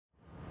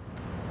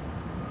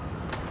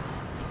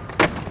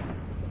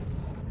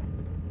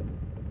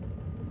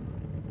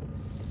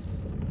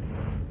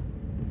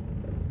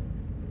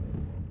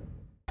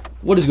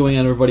What is going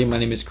on, everybody? My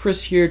name is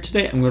Chris here.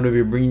 Today I'm going to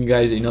be bringing you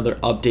guys another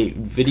update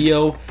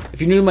video. If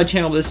you're new to my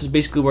channel, this is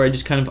basically where I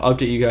just kind of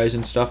update you guys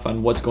and stuff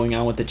on what's going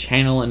on with the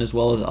channel and as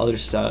well as other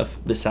stuff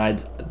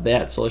besides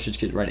that. So let's just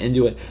get right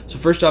into it. So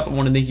first off, I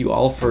want to thank you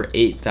all for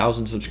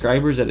 8,000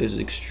 subscribers. That is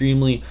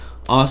extremely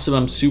awesome.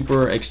 I'm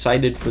super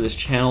excited for this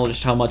channel,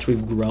 just how much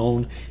we've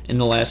grown in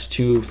the last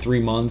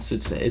 2-3 months.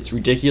 It's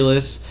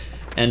ridiculous.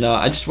 And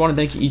I just want to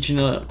thank each and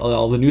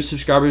all the new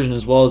subscribers and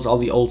as well as all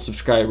the old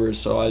subscribers.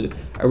 So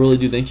I really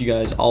do thank you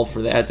guys all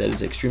for that. That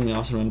is extremely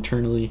awesome. I'm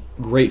eternally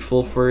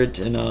grateful for it.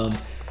 And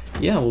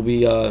yeah, we'll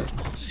be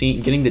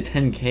getting to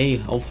 10K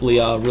hopefully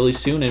really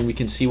soon, and we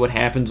can see what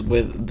happens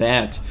with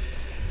that.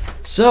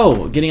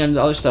 So, getting on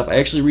to other stuff, I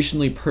actually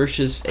recently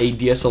purchased a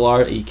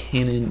DSLR, a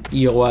Canon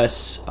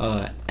EOS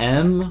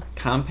M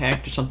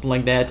compact or something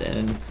like that,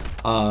 and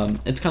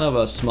it's kind of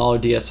a smaller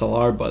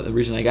DSLR, but the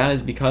reason I got it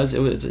is because it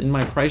was in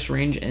my price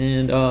range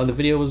and the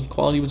video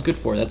quality was good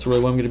for it. That's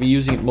really what I'm going to be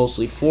using it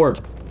mostly for.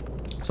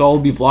 So I'll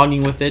be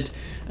vlogging with it,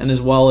 and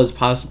as well as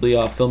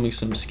possibly filming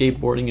some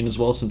skateboarding and as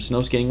well as some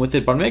snow skating with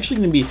it. But I'm actually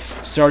going to be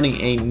starting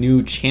a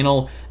new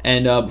channel,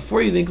 and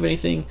before you think of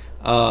anything,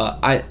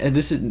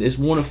 this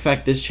won't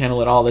affect this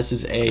channel at all. This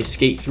is a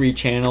Skate 3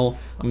 channel.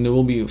 I mean, there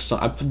will be some,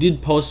 I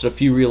did post a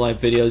few real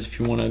life videos if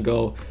you want to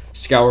go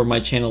scour my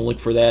channel, look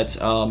for that.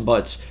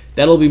 But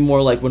that'll be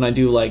more like when I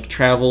do like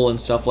travel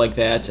and stuff like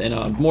that,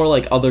 and more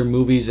like other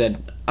movies that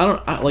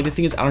like. The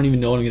thing is, I don't even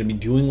know what I'm gonna be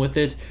doing with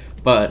it.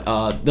 But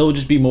there'll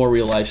just be more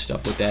real life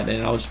stuff with that,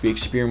 and I'll just be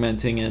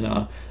experimenting,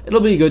 and it'll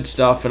be good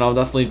stuff, and I'll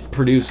definitely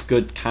produce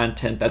good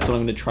content. That's what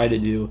I'm going to try to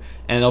do,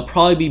 and it'll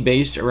probably be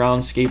based around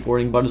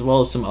skateboarding, but as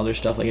well as some other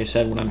stuff, like I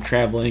said, when I'm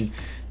traveling,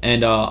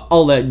 and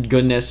all that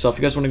goodness. So if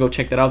you guys want to go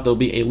check that out, there'll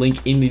be a link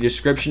in the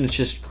description. It's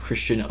just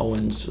Christian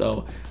Owens,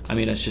 so I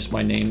mean, it's just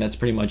my name. That's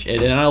pretty much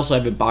it, and I also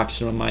have it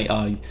boxed on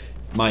my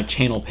my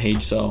channel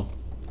page, so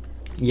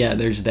yeah,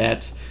 there's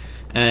that.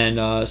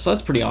 And so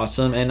that's pretty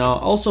awesome. And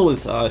also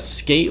with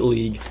Skate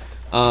League,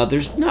 I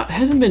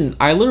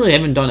literally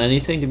haven't done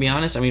anything, to be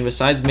honest. I mean,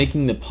 besides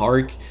making the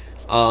park.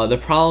 The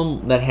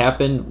problem that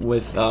happened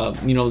with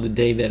you know, the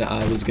day that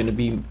I was going to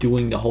be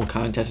doing the whole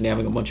contest and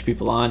having a bunch of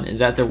people on, is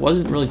that there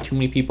wasn't really too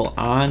many people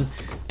on,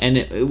 and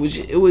it was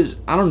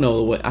I don't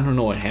know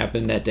what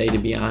happened that day, to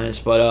be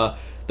honest. But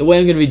the way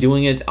I'm going to be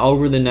doing it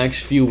over the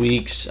next few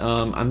weeks,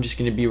 I'm just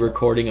going to be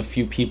recording a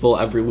few people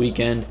every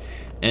weekend.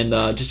 And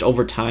just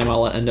over time,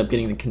 I'll end up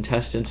getting the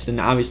contestants.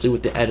 And obviously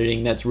with the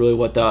editing, that's really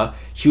what the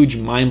huge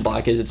mind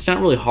block is. It's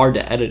not really hard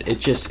to edit.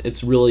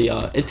 It's really,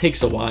 it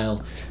takes a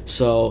while.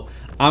 So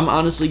I'm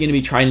honestly going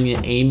to be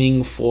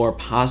aiming for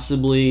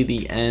possibly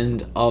the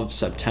end of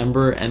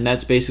September. And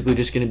that's basically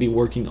just going to be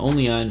working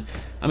only on,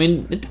 I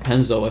mean, it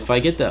depends though. If I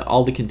get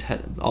all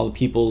the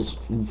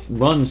people's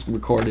runs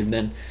recorded,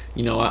 then,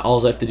 you know,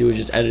 all I have to do is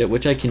just edit it,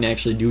 which I can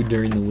actually do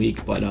during the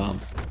week. But,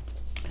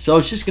 so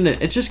it's just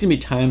gonna be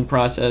time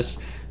process.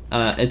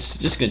 It's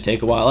just gonna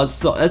take a while. That's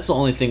the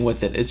only thing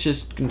with it. It's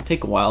just gonna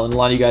take a while, and a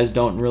lot of you guys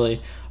don't really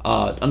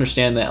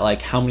understand that,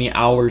 like how many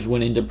hours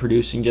went into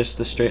producing just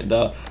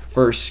the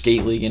first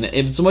Skate League. And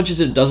if so much as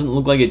it doesn't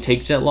look like it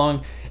takes that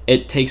long,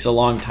 it takes a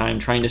long time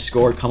trying to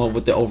score, come up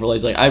with the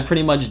overlays. Like I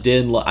pretty much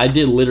did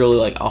literally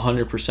like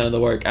 100% of the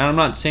work. And I'm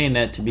not saying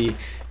that to be,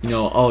 you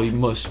know, oh, you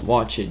must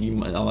watch it. You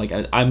might, like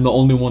I'm the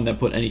only one that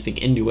put anything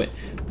into it.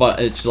 But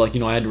it's like,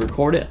 you know, I had to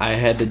record it. I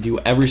had to do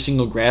every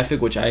single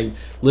graphic, which I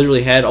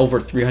literally had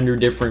over 300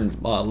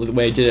 different. The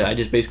way I did it, I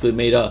just basically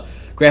made a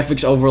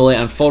graphics overlay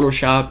on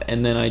Photoshop,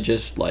 and then I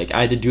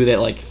had to do that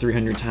like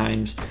 300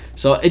 times.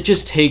 So it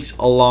just takes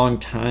a long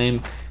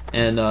time,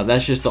 and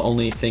that's just the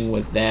only thing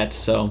with that.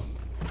 So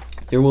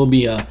there will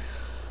be a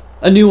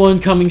new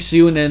one coming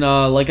soon, and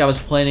like I was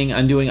planning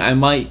on doing, I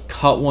might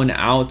cut one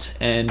out,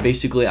 and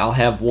basically I'll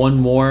have one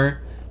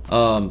more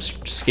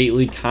Skate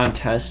League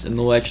contest, and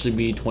there'll actually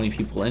be 20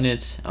 people in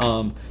it.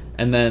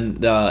 And then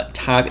the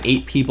top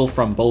 8 people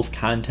from both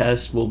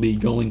contests will be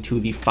going to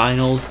the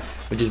finals,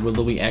 which is where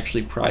there'll be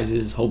actually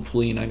prizes,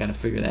 hopefully, and I gotta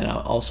figure that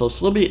out also.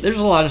 So there's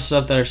a lot of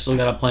stuff that I still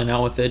gotta plan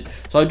out with it.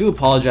 So I do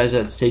apologize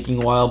that it's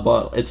taking a while,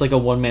 but it's like a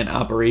one-man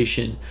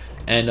operation,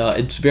 and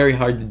it's very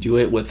hard to do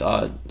it with.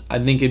 I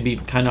think it'd be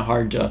kind of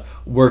hard to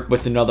work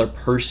with another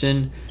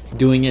person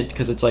doing it,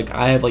 because it's like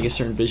I have like a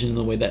certain vision in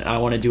the way that I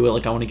want to do it.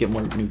 Like I want to get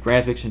more new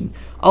graphics and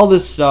all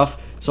this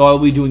stuff. So I'll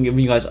be giving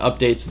you guys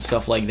updates and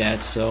stuff like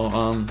that.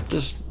 So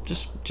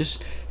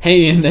just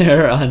hang in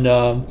there,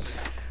 and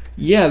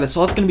yeah, that's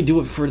all. That's gonna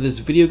do it for this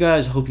video,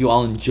 guys. I hope you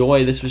all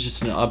enjoy. This was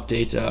just an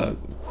update,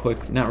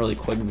 quick, not really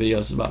quick video.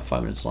 It's about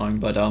 5 minutes long,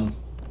 but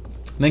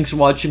thanks for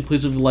watching.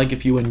 Please leave a like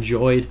if you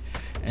enjoyed,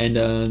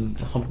 and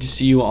hope to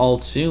see you all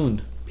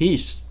soon.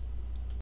 Peace.